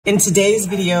In today's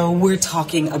video, we're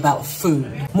talking about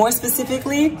food. More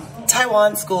specifically,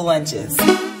 Taiwan school lunches.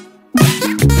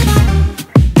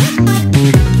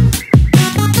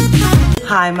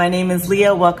 Hi, my name is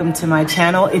Leah. Welcome to my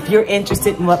channel. If you're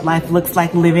interested in what life looks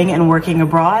like living and working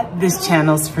abroad, this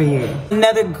channel's for you.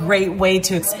 Another great way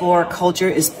to explore culture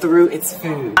is through its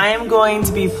food. I am going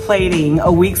to be plating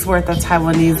a week's worth of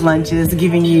Taiwanese lunches,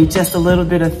 giving you just a little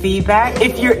bit of feedback.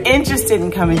 If you're interested in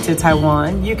coming to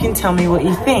Taiwan, you can tell me what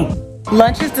you think.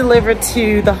 Lunch is delivered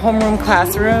to the homeroom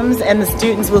classrooms, and the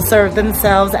students will serve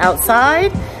themselves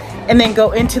outside and then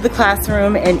go into the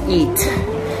classroom and eat.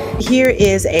 Here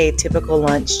is a typical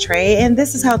lunch tray, and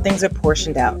this is how things are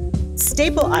portioned out.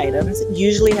 Staple items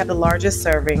usually have the largest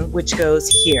serving, which goes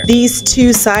here. These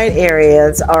two side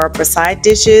areas are for side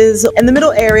dishes, and the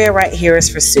middle area right here is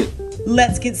for soup.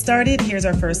 Let's get started. Here's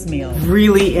our first meal.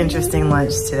 Really interesting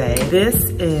lunch today. This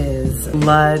is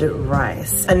blood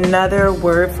rice. Another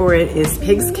word for it is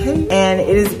pig's cake, and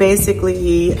it is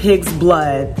basically pig's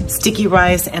blood, sticky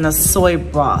rice, and a soy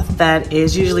broth that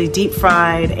is usually deep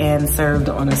fried and served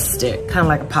on a stick, kind of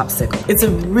like a popsicle. It's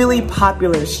a really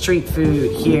popular street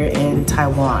food here in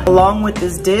Taiwan. Along with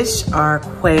this dish are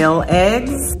quail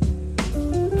eggs,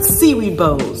 seaweed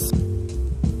bowls.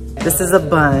 This is a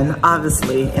bun,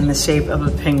 obviously, in the shape of a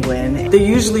penguin. They're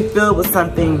usually filled with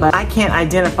something, but I can't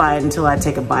identify it until I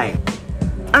take a bite.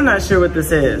 I'm not sure what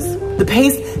this is. The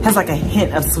paste has like a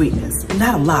hint of sweetness,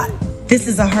 not a lot. This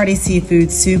is a hearty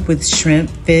seafood soup with shrimp,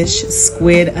 fish,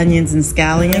 squid, onions, and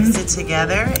scallions. Mix it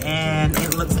together, and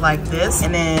it looks like this.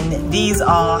 And then these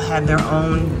all have their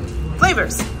own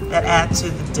flavors that add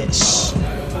to the dish.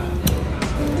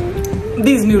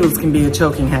 These noodles can be a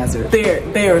choking hazard.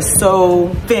 They are so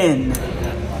thin.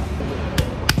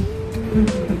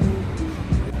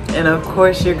 And of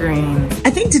course your greens.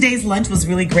 I think today's lunch was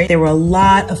really great. There were a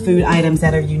lot of food items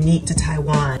that are unique to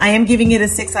Taiwan. I am giving it a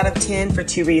 6 out of 10 for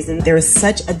 2 reasons. There is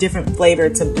such a different flavor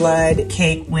to blood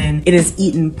cake when it is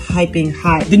eaten piping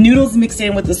hot. The noodles mixed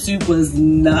in with the soup was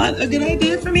not a good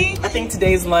idea for me. I think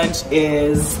today's lunch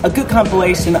is a good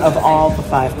compilation of all the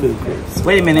 5 food groups.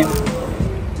 Wait a minute.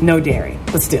 No dairy,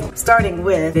 but still. Starting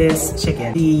with this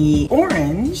chicken. The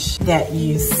orange that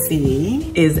you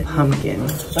see is pumpkin.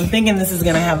 So I'm thinking this is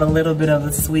gonna have a little bit of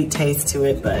a sweet taste to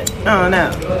it, but I don't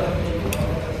know.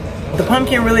 The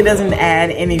pumpkin really doesn't add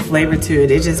any flavor to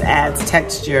it. It just adds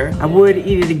texture. I would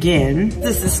eat it again.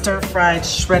 This is stir-fried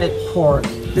shredded pork.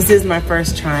 This is my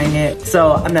first trying it,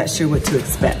 so I'm not sure what to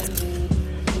expect.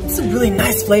 It's a really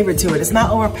nice flavor to it. It's not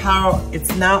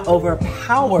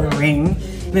overpowering.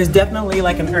 There's definitely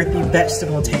like an earthy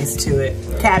vegetable taste to it.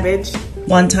 Cabbage.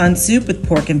 Wonton soup with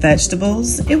pork and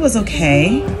vegetables. It was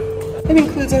okay. It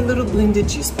includes our little blended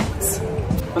juice box.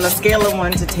 On a scale of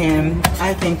 1 to 10,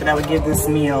 I think that I would give this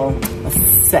meal a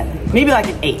 7. Maybe like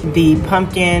an 8. The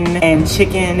pumpkin and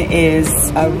chicken is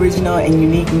an original and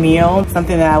unique meal.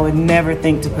 Something that I would never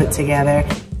think to put together.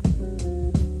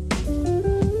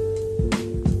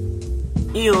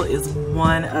 Eel is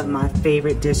one of my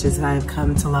favorite dishes that I've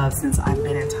come to love since I've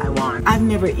been in Taiwan. I've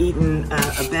never eaten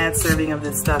a bad serving of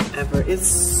this stuff ever. It's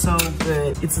so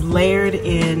good. It's layered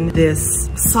in this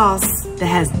sauce that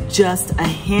has just a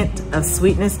hint of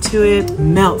sweetness to it.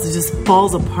 Melts, it just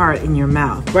falls apart in your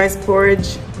mouth. Rice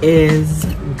porridge is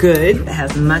good. It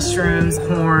has mushrooms,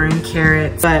 corn,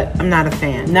 carrots, but I'm not a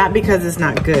fan. Not because it's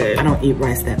not good. I don't eat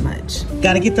rice that much.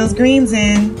 Gotta get those greens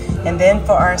in. And then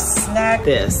for our snack,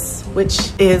 this,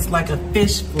 which is like a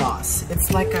fish floss. It's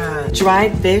like a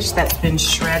dried fish that's been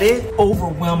shredded.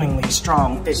 Overwhelmingly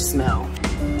strong fish smell.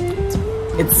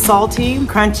 It's salty,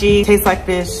 crunchy, tastes like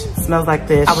fish, smells like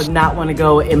fish. I would not want to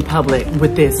go in public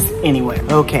with this anywhere.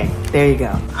 Okay, there you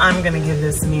go. I'm gonna give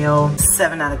this meal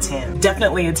 7 out of 10.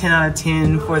 Definitely a 10 out of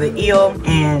 10 for the eel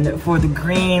and for the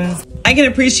greens. I can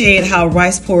appreciate how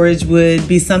rice porridge would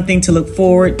be something to look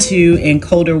forward to in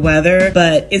colder weather,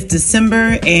 but it's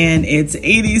December and it's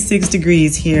 86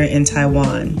 degrees here in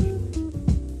Taiwan.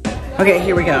 Okay,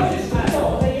 here we go.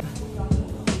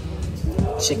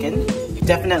 Chicken.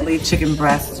 Definitely chicken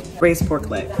breast, braised pork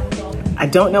leg. I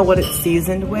don't know what it's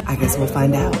seasoned with. I guess we'll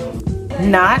find out.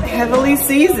 Not heavily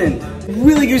seasoned.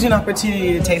 Really gives you an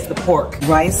opportunity to taste the pork.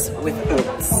 Rice with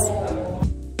oats.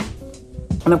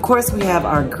 And of course we have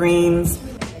our greens.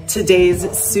 Today's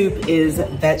soup is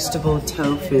vegetable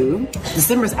tofu.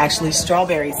 December is actually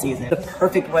strawberry season. The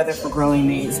perfect weather for growing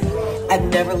these. I've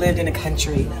never lived in a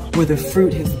country where the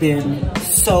fruit has been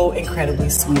so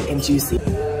incredibly sweet and juicy.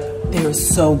 They are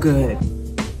so good.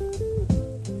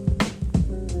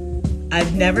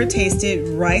 I've never tasted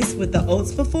rice with the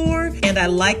oats before, and I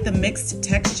like the mixed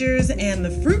textures and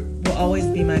the fruit will always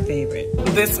be my favorite.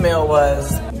 This meal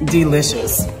was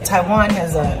delicious. Taiwan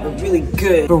has a really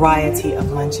good variety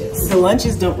of lunches. The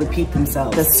lunches don't repeat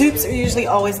themselves. The soups are usually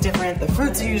always different. The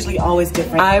fruits are usually always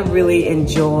different. I really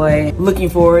enjoy looking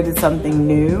forward to something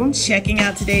new. Checking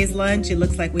out today's lunch, it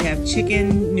looks like we have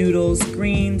chicken, noodles,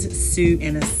 greens, soup,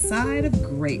 and a side of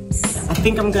grapes. I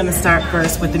think I'm gonna start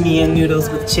first with the Mian noodles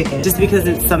with chicken, just because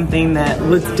it's something that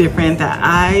looks different that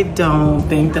I don't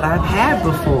think that I've had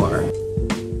before.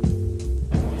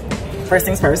 First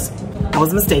things first, I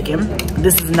was mistaken.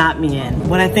 This is not mian.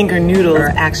 What I think are noodles are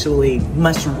actually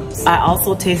mushrooms. I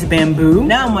also taste bamboo.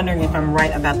 Now I'm wondering if I'm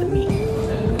right about the meat.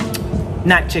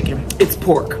 Not chicken, it's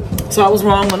pork. So I was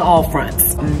wrong on all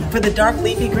fronts. For the dark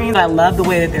leafy greens, I love the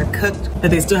way that they're cooked, but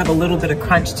they still have a little bit of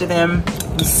crunch to them.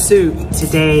 The soup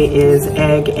today is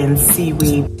egg and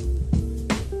seaweed.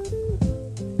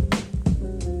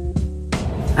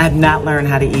 I have not learned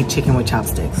how to eat chicken with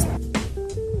chopsticks.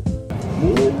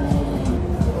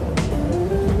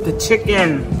 The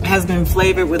chicken has been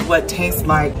flavored with what tastes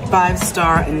like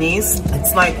 5-star anise.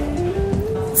 It's like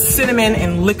cinnamon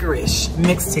and licorice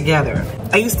mixed together.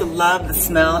 I used to love the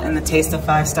smell and the taste of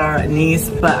 5-star anise,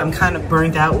 but I'm kind of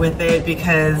burnt out with it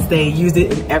because they use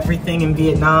it in everything in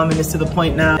Vietnam, and it's to the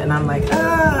point now, and I'm like,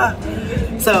 ah.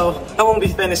 So I won't be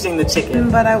finishing the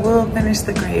chicken, but I will finish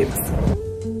the grapes.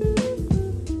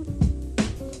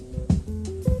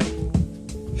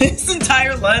 This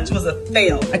entire lunch was a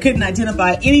fail. I couldn't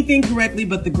identify anything correctly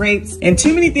but the grapes, and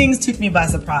too many things took me by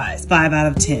surprise. 5 out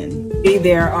of 10.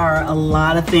 There are a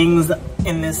lot of things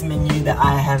in this menu that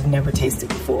I have never tasted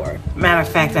before. Matter of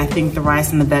fact, I think the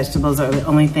rice and the vegetables are the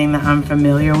only thing that I'm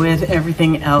familiar with.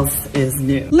 Everything else is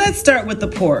new. Let's start with the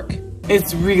pork.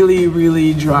 It's really,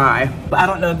 really dry. I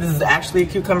don't know if this is actually a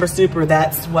cucumber soup or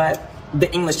that's what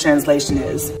the English translation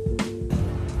is.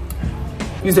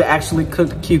 These are actually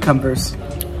cooked cucumbers.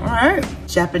 All right,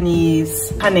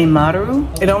 Japanese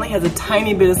hanemaru. It only has a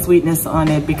tiny bit of sweetness on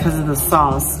it because of the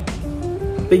sauce,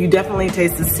 but you definitely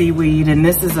taste the seaweed, and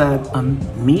this is a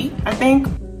meat, I think.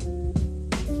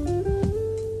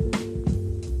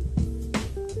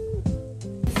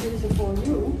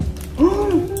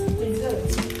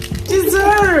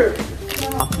 Dessert!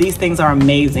 These things are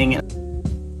amazing.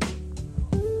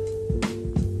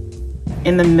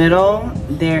 In the middle,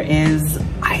 there is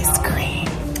ice cream.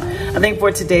 I think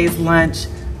for today's lunch,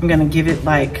 I'm gonna give it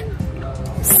like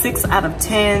 6 out of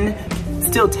 10.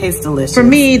 Still tastes delicious. For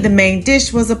me, the main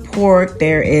dish was a pork.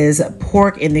 There is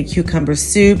pork in the cucumber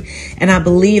soup, and I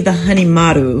believe the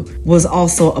hanemaru was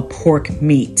also a pork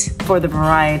meat. For the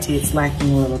variety, it's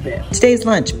lacking a little bit. Today's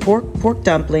lunch, pork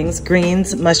dumplings,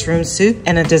 greens, mushroom soup,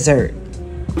 and a dessert.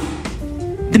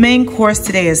 The main course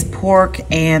today is pork,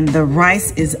 and the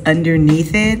rice is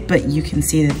underneath it, but you can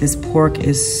see that this pork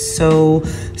is so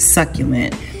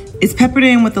succulent. It's peppered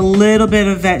in with a little bit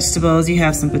of vegetables. You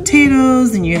have some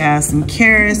potatoes and you have some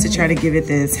carrots to try to give it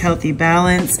this healthy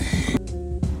balance.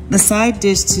 The side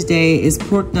dish today is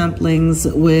pork dumplings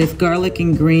with garlic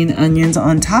and green onions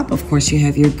on top. Of course, you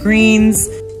have your greens.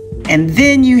 And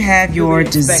then you have your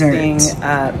dessert.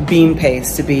 Expecting bean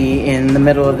paste to be in the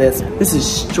middle of this. This is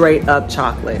straight up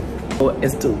chocolate.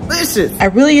 It's delicious. I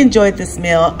really enjoyed this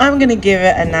meal. I'm gonna give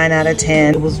it a 9 out of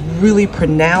 10. It was really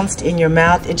pronounced in your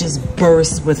mouth. It just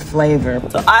bursts with flavor.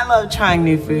 So I love trying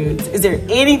new foods. Is there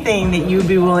anything that you would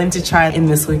be willing to try in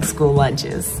this week's school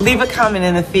lunches? Leave a comment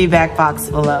in the feedback box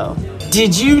below.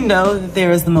 Did you know that there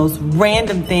is the most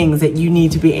random things that you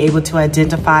need to be able to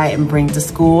identify and bring to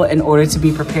school in order to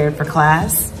be prepared for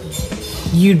class?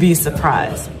 You'd be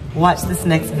surprised. Watch this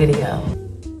next video.